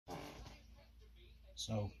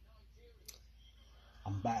So,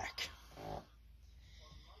 I'm back.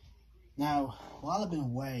 Now, while I've been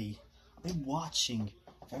away, I've been watching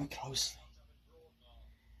very closely.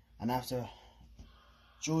 And after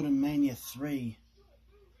Jordan Mania 3,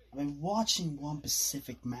 I've been watching one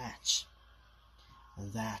specific match.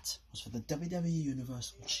 And that was for the WWE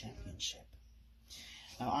Universal Championship.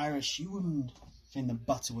 Now, Irish, you wouldn't think the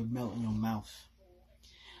butter would melt in your mouth.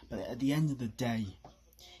 But at the end of the day,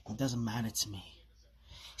 it doesn't matter to me.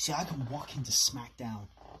 See, I can walk into SmackDown,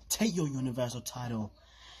 take your Universal title,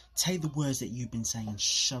 take the words that you've been saying and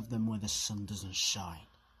shove them where the sun doesn't shine.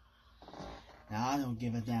 Now, I don't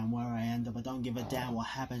give a damn where I end up. I don't give a damn what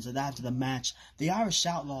happens. And after the match, the Irish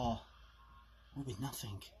Outlaw will be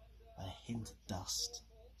nothing but a hint of dust.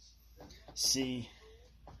 See,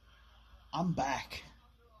 I'm back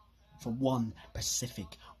for one specific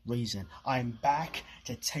reason. I'm back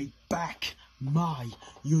to take back my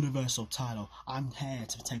Universal title. I'm here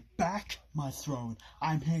to take back my throne.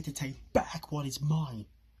 I'm here to take back what is mine.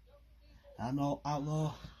 I know,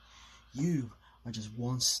 Outlaw, you are just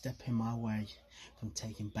one step in my way from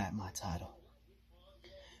taking back my title.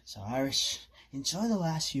 So, Irish, enjoy the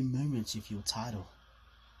last few moments of your title,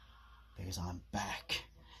 because I'm back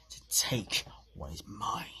to take what is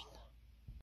mine.